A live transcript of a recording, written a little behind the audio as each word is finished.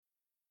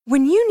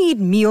When you need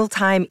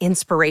mealtime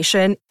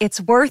inspiration,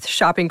 it's worth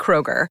shopping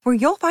Kroger, where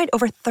you'll find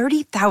over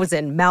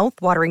 30,000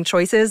 mouth-watering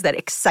choices that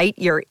excite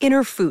your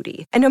inner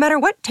foodie. And no matter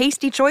what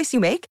tasty choice you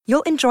make,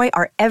 you'll enjoy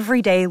our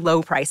everyday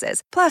low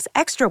prices, plus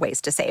extra ways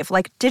to save,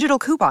 like digital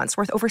coupons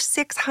worth over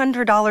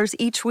 $600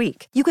 each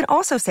week. You can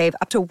also save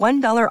up to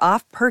 $1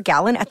 off per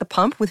gallon at the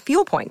pump with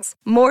fuel points.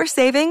 More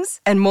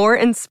savings and more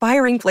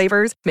inspiring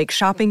flavors make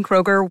shopping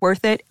Kroger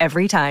worth it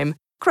every time.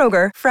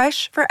 Kroger,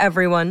 fresh for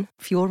everyone.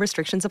 Fuel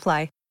restrictions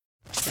apply.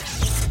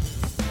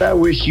 I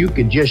wish you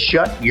could just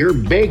shut your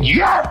big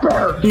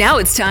yapper. Now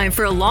it's time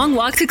for a long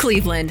walk to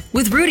Cleveland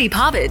with Rudy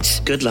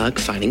Povich. Good luck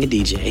finding a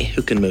DJ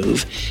who can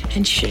move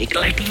and shake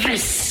like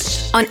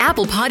this. On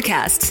Apple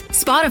Podcasts,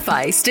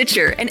 Spotify,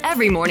 Stitcher, and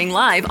every morning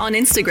live on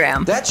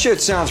Instagram. That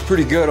shit sounds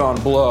pretty good on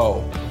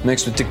blow,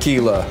 mixed with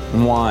tequila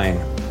and wine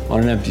on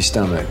an empty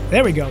stomach.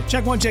 There we go.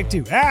 Check one, check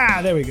two.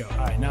 There we go. All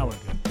right, now we're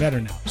good.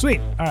 Better now. Sweet.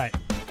 All right.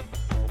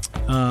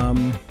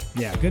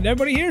 Yeah, good.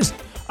 Everybody hears.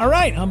 All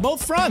right, on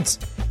both fronts.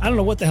 I don't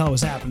know what the hell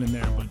was happening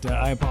there, but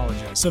I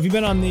apologize. So if you've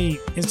been on the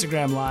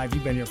Instagram Live,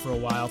 you've been here for a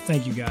while.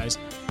 Thank you, guys.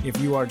 If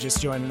you are just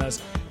joining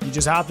us, you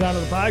just hopped onto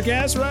the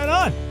podcast, right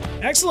on.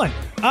 Excellent.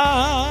 What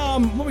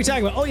are we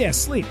talking about? Oh, yeah,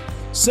 sleep.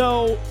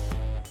 So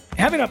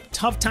having a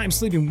tough time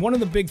sleeping, one of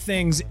the big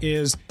things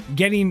is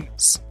getting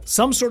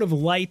some sort of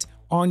light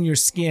on your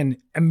skin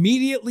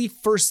immediately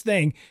first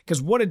thing,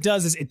 because what it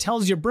does is it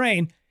tells your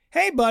brain,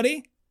 hey,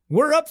 buddy,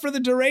 we're up for the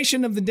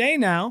duration of the day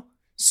now,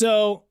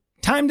 so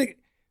time to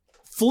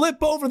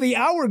flip over the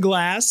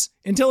hourglass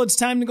until it's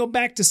time to go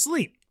back to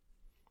sleep.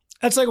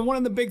 That's like one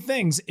of the big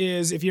things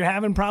is if you're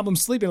having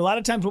problems sleeping, a lot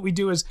of times what we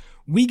do is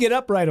we get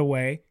up right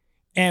away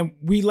and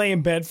we lay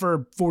in bed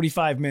for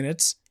 45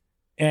 minutes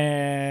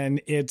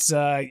and it's,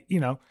 so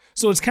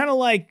it's kind of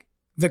like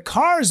the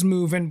car's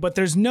moving, but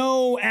there's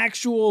no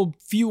actual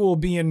fuel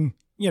being,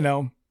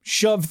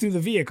 shoved through the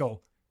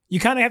vehicle. You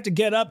kind of have to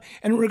get up,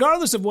 and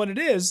regardless of what it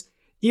is,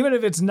 even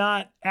if it's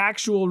not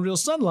actual real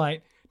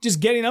sunlight, just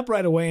getting up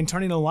right away and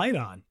turning the light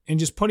on and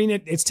just putting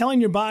it's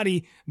telling your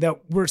body that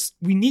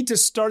we need to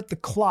start the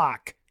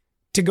clock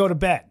to go to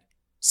bed.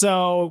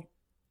 So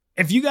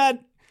if you got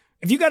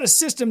a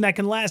system that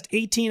can last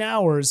 18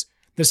 hours,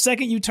 the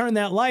second you turn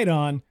that light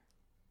on,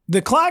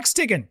 the clock's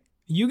ticking.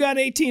 You got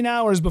 18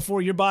 hours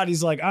before your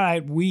body's like, all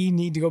right, we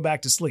need to go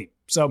back to sleep.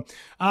 So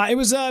it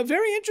was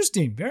very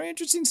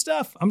interesting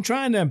stuff. I'm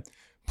trying to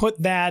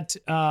put that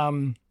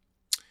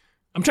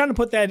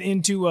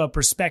into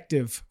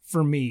perspective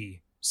for me.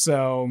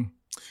 So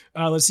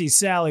let's see,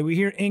 Sally, we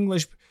hear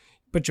English,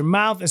 but your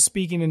mouth is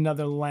speaking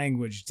another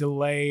language.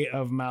 Delay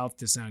of mouth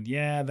to sound.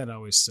 Yeah, that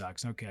always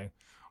sucks. Okay.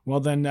 Well,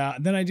 then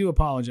I do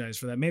apologize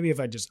for that. Maybe if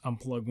I just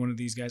unplug one of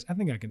these guys, I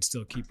think I can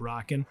still keep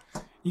rocking.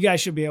 You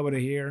guys should be able to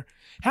hear.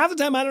 Half the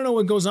time, I don't know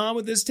what goes on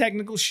with this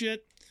technical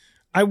shit.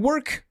 I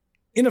work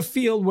in a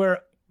field where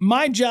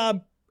my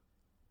job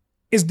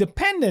is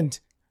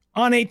dependent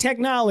on a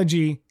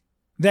technology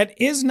that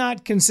is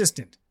not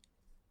consistent.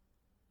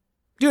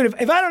 Dude,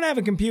 if I don't have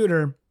a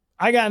computer,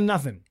 I got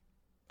nothing.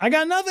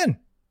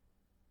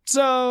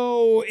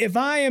 So if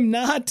I am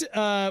not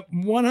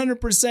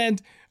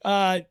 100%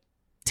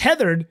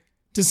 tethered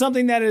to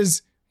something that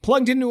is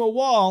plugged into a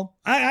wall,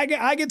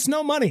 I get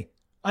no money.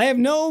 I have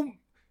no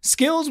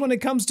skills when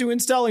it comes to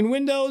installing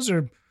windows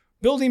or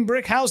building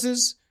brick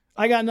houses.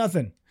 I got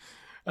nothing.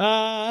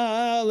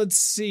 Let's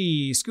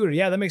see. Scooter,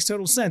 yeah, that makes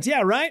total sense.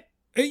 Yeah, right?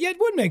 Yeah, it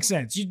would make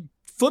sense. You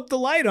flip the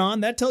light on,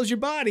 that tells your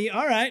body,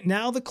 all right,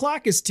 now the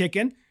clock is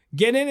ticking.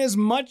 Get in as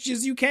much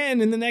as you can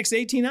in the next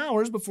 18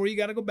 hours before you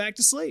got to go back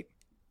to sleep.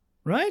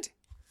 Right?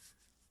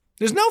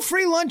 There's no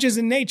free lunches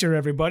in nature,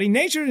 everybody.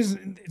 Nature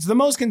it's the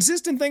most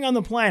consistent thing on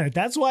the planet.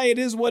 That's why it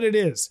is what it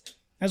is.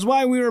 That's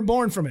why we were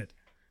born from it.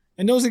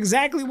 And knows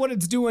exactly what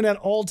it's doing at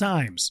all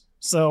times.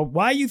 So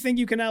why you think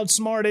you can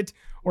outsmart it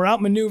or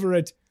outmaneuver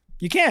it,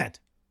 you can't.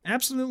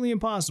 Absolutely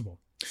impossible.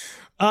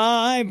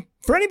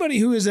 For anybody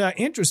who is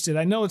interested,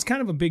 I know it's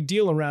kind of a big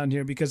deal around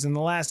here because in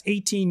the last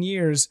 18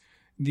 years,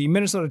 the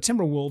Minnesota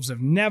Timberwolves have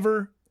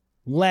never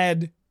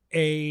led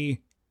a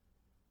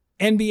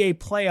NBA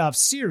playoff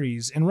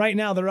series. And right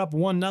now they're up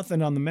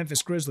 1-0 on the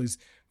Memphis Grizzlies.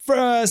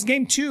 For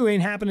game 2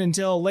 ain't happening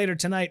until later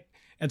tonight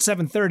at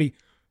 7:30.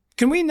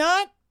 Can we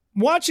not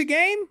watch a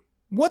game?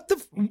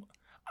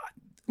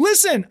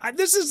 Listen, we're in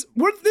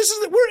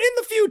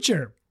the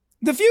future.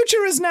 The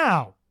future is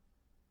now.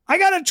 I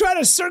got to try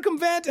to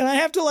circumvent and I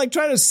have to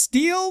try to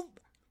steal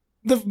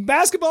the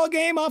basketball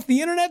game off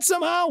the internet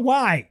somehow.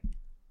 Why?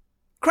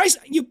 Christ,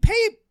 you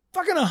pay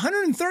fucking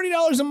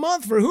 $130 a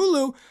month for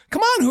Hulu.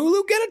 Come on,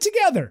 Hulu, get it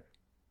together.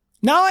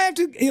 Now I have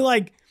to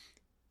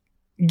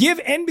give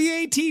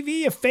NBA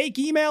TV a fake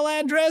email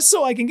address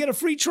so I can get a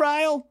free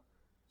trial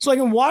so I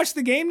can watch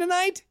the game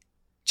tonight.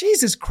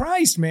 Jesus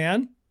Christ,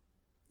 man.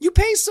 You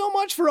pay so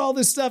much for all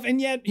this stuff,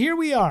 and yet here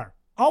we are.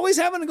 Always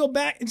having to go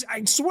back.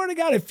 I swear to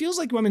God, it feels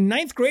like I'm in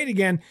 9th grade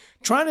again,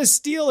 trying to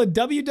steal a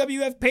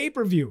WWF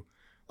pay-per-view.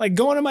 Like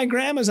going to my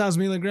grandma's house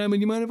and being like, Grandma,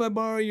 do you mind if I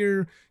borrow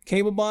your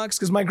cable box?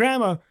 Because my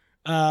grandma,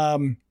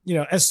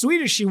 as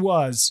sweet as she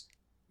was,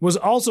 was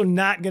also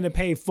not going to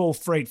pay full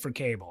freight for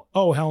cable.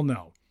 Oh, hell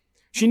no.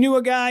 She knew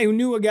a guy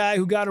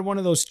who got her one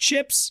of those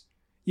chips.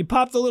 You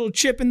pop the little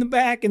chip in the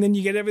back and then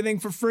you get everything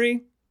for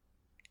free.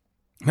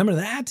 Remember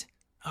that?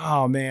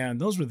 Oh, man,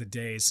 those were the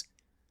days.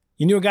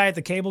 You knew a guy at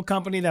the cable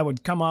company that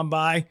would come on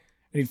by and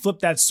he'd flip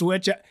that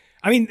switch.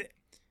 I mean,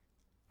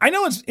 I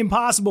know it's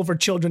impossible for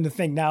children to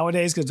think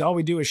nowadays because all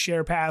we do is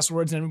share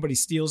passwords and everybody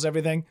steals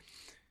everything.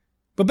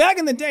 But back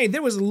in the day,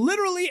 there was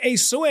literally a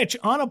switch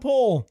on a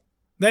pole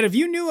that if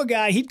you knew a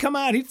guy, he'd come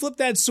out, he'd flip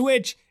that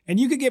switch, and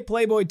you could get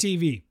Playboy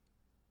TV.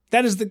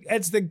 That's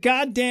the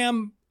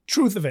goddamn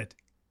truth of it.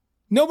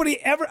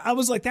 Nobody ever, I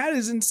was like, that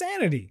is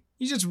insanity.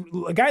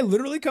 A guy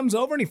literally comes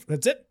over and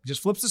that's it.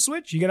 Just flips the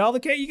switch. You get all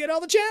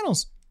the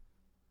channels.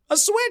 A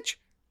switch.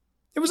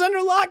 It was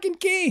under lock and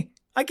key.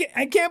 I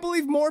can't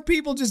believe more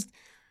people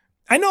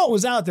I know it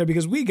was out there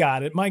because we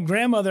got it. My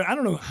grandmother, I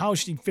don't know how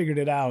she figured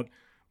it out,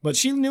 but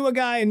she knew a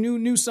guy and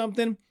knew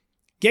something.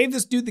 Gave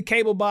this dude the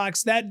cable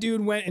box. That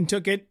dude went and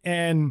took it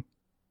and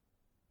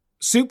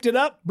souped it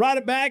up, brought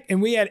it back,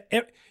 and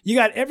you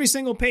got every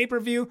single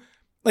pay-per-view.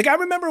 Like, I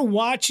remember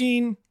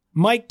watching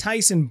Mike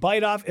Tyson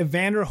bite off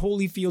Evander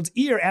Holyfield's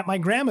ear at my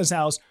grandma's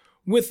house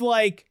with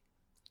like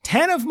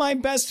 10 of my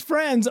best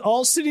friends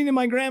all sitting in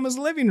my grandma's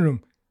living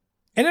room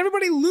and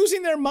everybody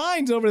losing their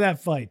minds over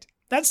that fight.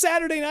 That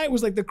Saturday night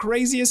was like the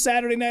craziest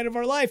Saturday night of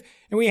our life.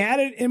 And we had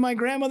it in my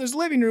grandmother's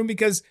living room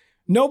because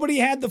nobody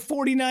had the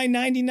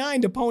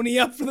 $49.99 to pony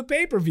up for the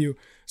pay-per-view.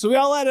 So we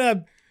all had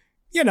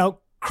to,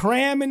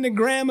 cram into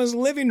grandma's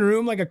living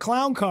room like a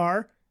clown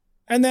car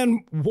and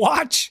then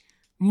watch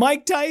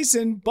Mike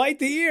Tyson bite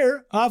the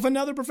ear off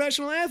another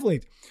professional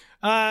athlete.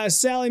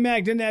 Sally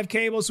Mack didn't have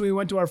cable, so we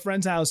went to our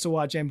friend's house to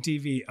watch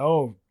MTV.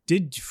 Oh,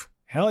 did you?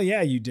 Hell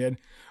yeah, you did.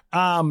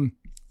 When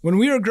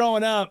we were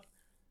growing up,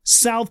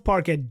 South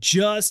Park had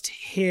just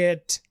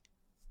hit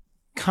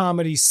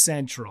Comedy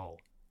Central.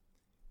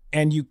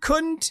 And you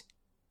couldn't,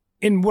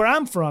 in where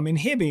I'm from, in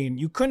Hibbing,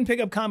 you couldn't pick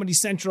up Comedy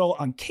Central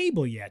on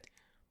cable yet.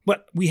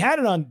 But we had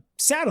it on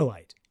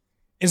satellite.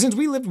 And since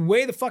we lived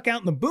way the fuck out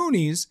in the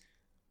boonies,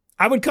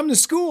 I would come to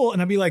school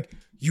and I'd be like,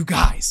 you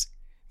guys,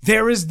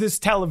 there is this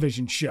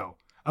television show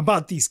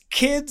about these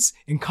kids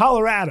in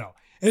Colorado.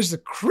 And it's the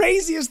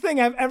craziest thing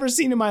I've ever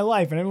seen in my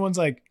life. And everyone's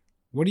like,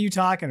 what are you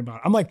talking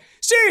about? I'm like,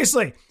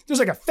 seriously, there's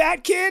like a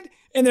fat kid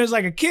and there's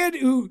like a kid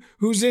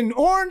who's in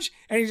orange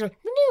and he's like,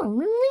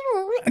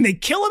 and they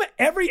kill him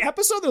every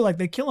episode. They're like,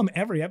 they kill him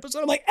every episode.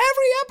 I'm like,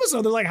 every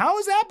episode. They're like, how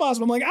is that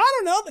possible? I'm like, I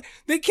don't know.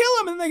 They kill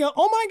him and they go,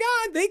 oh my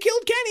God, they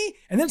killed Kenny.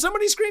 And then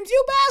somebody screams,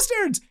 you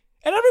bastards.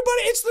 And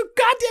everybody, it's the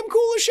goddamn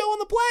coolest show on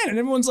the planet. And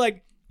everyone's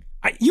like,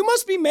 you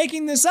must be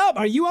making this up.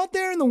 Are you out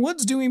there in the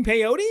woods doing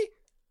peyote?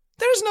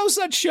 There's no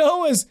such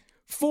show as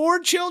 4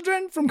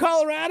 children from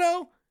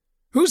Colorado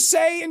who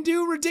say and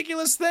do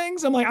ridiculous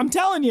things. I'm like, I'm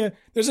telling you,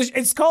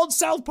 it's called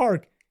South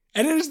Park,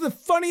 and it is the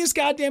funniest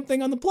goddamn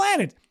thing on the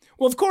planet.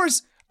 Well, of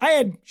course, I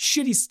had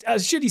shitty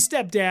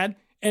stepdad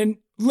and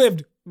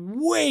lived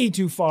way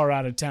too far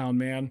out of town,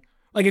 man.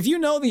 Like, if you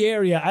know the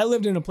area, I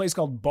lived in a place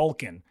called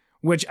Balkan,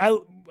 which I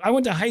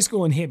went to high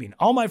school in Hibbing.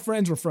 All my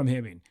friends were from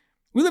Hibbing.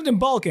 We lived in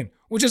Balkan,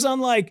 which is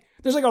unlike,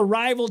 there's like a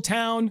rival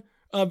town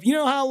of, you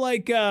know how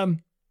like,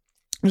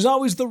 there's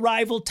always the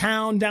rival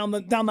town down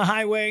the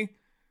highway.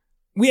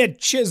 We had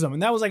Chisholm,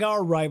 and that was like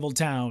our rival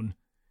town.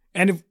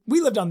 And if we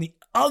lived on the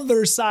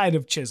other side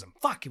of Chisholm.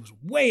 Fuck, it was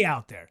way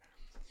out there.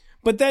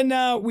 But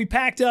then we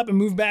packed up and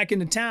moved back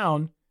into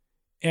town,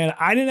 and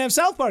I didn't have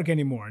South Park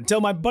anymore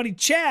until my buddy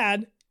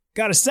Chad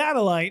got a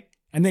satellite,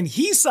 and then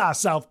he saw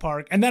South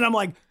Park, and then I'm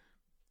like,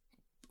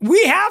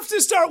 we have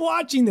to start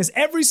watching this.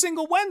 Every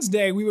single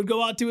Wednesday, we would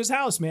go out to his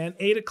house, man,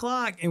 8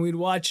 o'clock, and we'd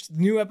watch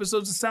new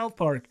episodes of South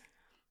Park.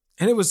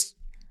 And it was,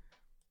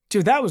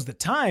 dude, that was the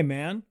time,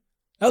 man.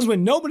 That was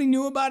when nobody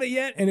knew about it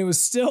yet, and it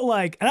was still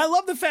like, and I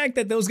love the fact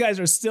that those guys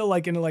are still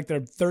like into like their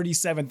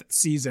 37th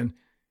season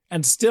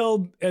and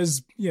still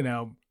as,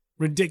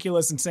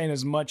 ridiculous and saying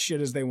as much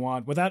shit as they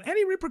want without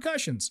any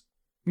repercussions.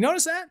 You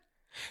notice that?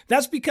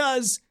 That's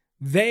because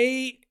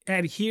they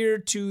adhere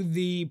to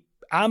the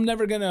I'm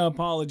never going to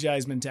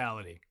apologize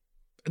mentality.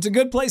 It's a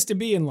good place to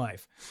be in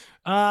life.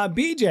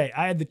 BJ,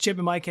 I had the chip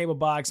in my cable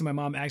box and my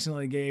mom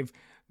accidentally gave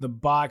the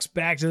box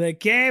back to the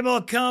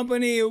cable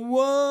company.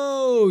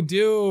 Whoa,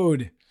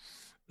 dude.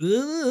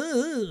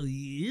 Ooh,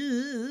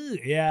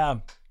 yeah.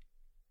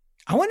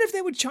 I wonder if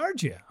they would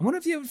charge you. I wonder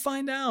if you would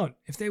find out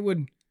if they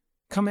would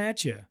come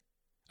at you.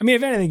 I mean,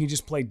 if anything, you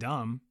just play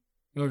dumb.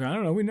 You're like, I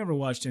don't know. We never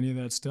watched any of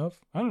that stuff.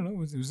 I don't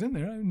know. It was in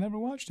there. I never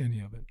watched any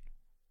of it.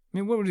 I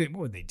mean, what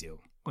would they do?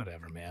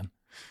 Whatever, man.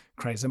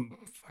 Christ, some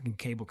fucking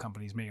cable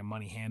companies making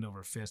money hand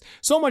over fist.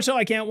 So much so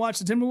I can't watch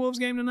the Timberwolves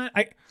game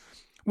tonight.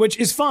 Which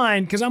is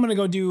fine, because I'm going to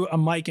go do a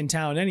mic in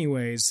town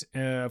anyways.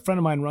 A friend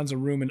of mine runs a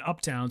room in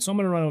Uptown, so I'm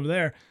going to run over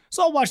there.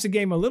 So I'll watch the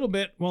game a little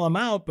bit while I'm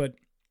out, but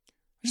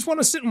I just want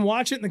to sit and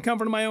watch it in the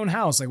comfort of my own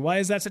house. Like, why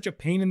is that such a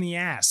pain in the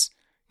ass?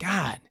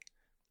 God.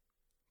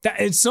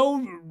 It's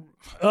so,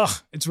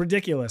 it's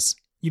ridiculous.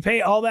 You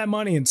pay all that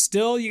money and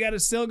still, you got to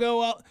still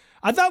go out.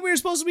 I thought we were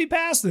supposed to be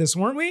past this,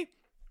 weren't we?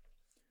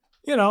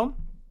 you know,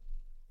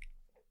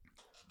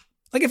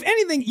 like if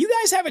anything, you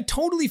guys have it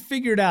totally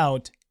figured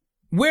out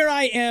where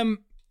I am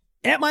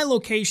at my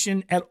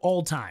location at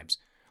all times.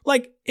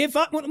 Like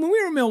when we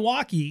were in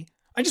Milwaukee,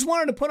 I just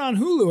wanted to put on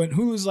Hulu, and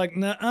Hulu's like,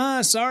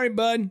 nah, sorry,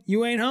 bud,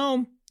 you ain't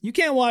home. You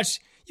can't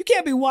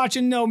be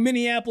watching no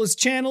Minneapolis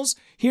channels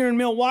here in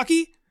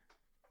Milwaukee.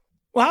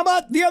 Well, how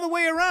about the other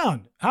way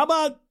around? How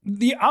about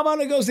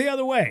it goes the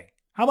other way?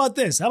 How about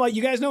this? How about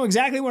you guys know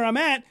exactly where I'm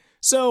at?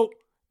 So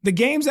the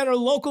games that are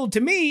local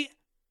to me,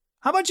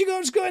 how about you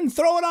just go ahead and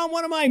throw it on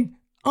one of my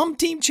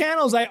umpteen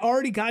channels I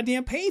already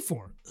goddamn pay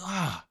for?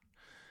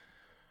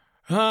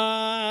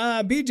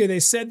 BJ, they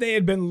said they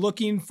had been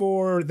looking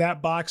for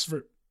that box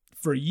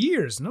for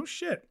years. No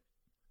shit.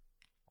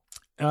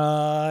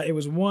 It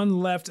was one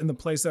left in the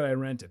place that I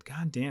rented.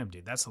 God damn,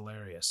 dude, that's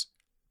hilarious.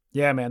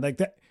 Yeah, man, like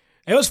that.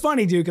 It was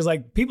funny, dude, because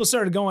like people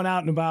started going out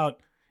and about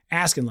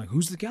asking, like,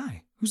 who's the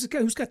guy? Who's the guy?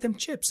 Who's got them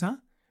chips, huh?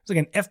 It's like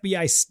an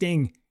FBI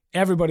sting.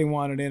 Everybody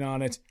wanted in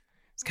on it.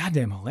 It's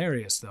goddamn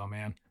hilarious, though,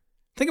 man.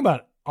 Think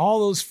about it. All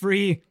those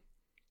free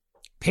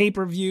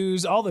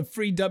pay-per-views, all the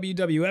free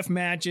WWF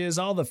matches,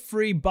 all the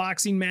free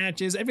boxing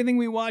matches, everything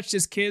we watched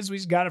as kids, we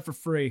just got it for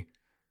free.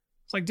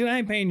 It's like, dude, I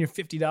ain't paying your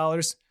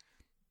 $50.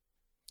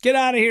 Get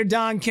out of here,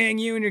 Don King,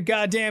 you and your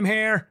goddamn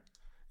hair.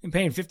 I'm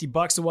paying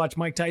 $50 to watch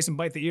Mike Tyson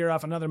bite the ear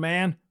off another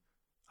man.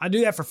 I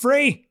do that for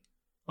free.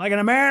 Like an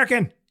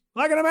American.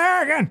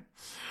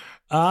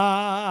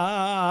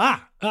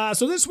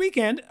 So this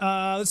weekend,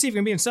 let's see if we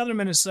can be in southern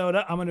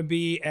Minnesota. I'm going to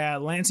be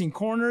at Lansing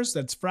Corners.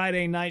 That's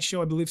Friday night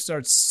show. I believe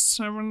starts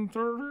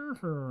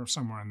 7:30 or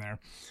somewhere in there.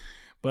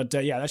 But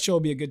yeah, that show will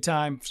be a good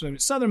time. So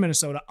southern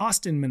Minnesota,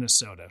 Austin,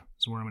 Minnesota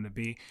is where I'm going to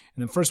be.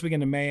 And then first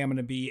weekend of May, I'm going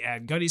to be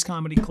at Gutty's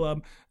Comedy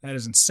Club. That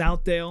is in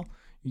Southdale.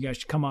 You guys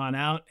should come on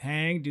out,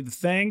 hang, do the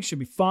thing. Should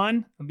be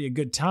fun. It'll be a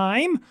good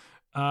time.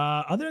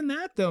 Other than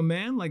that, though,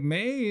 man, like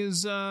May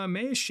is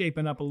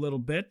shaping up a little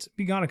bit.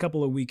 Be gone a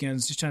couple of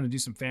weekends, just trying to do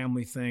some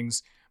family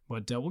things.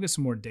 But we'll get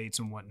some more dates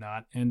and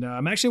whatnot. And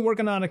I'm actually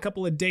working on a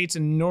couple of dates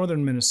in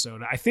northern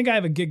Minnesota. I think I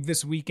have a gig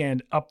this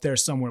weekend up there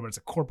somewhere, but it's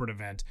a corporate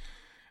event.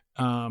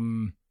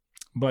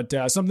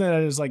 But something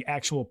that is like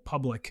actual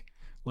public.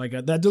 Like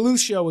that Duluth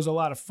show was a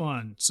lot of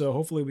fun. So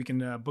hopefully we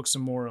can book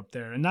some more up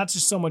there. And not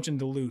just so much in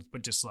Duluth,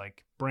 but just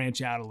like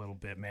branch out a little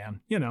bit, man.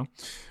 You know,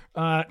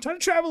 try to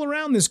travel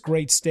around this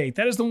great state.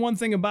 That is the one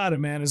thing about it,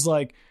 man, is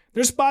like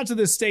there's spots of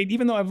this state,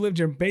 even though I've lived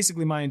here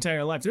basically my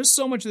entire life, there's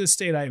so much of this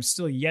state I have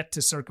still yet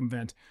to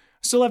circumvent.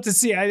 I still have to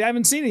see. I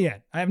haven't seen it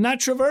yet. I have not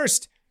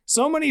traversed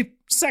so many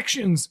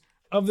sections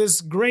of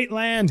this great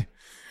land.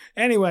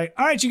 Anyway,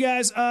 all right, you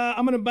guys,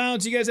 I'm going to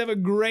bounce. You guys have a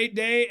great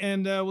day,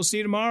 and we'll see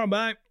you tomorrow.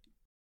 Bye.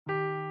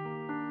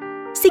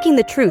 Seeking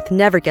the truth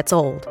never gets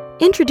old.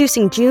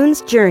 Introducing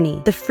June's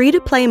Journey, the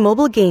free-to-play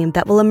mobile game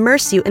that will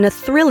immerse you in a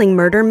thrilling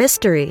murder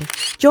mystery.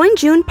 Join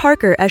June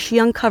Parker as she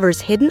uncovers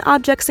hidden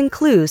objects and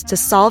clues to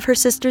solve her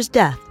sister's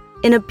death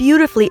in a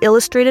beautifully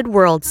illustrated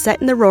world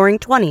set in the Roaring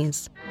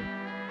 '20s.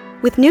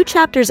 With new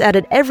chapters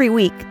added every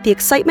week, the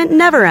excitement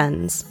never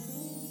ends.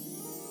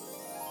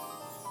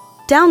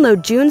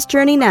 Download June's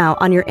Journey now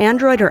on your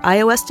Android or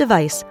iOS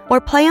device, or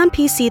play on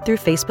PC through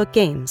Facebook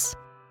Games.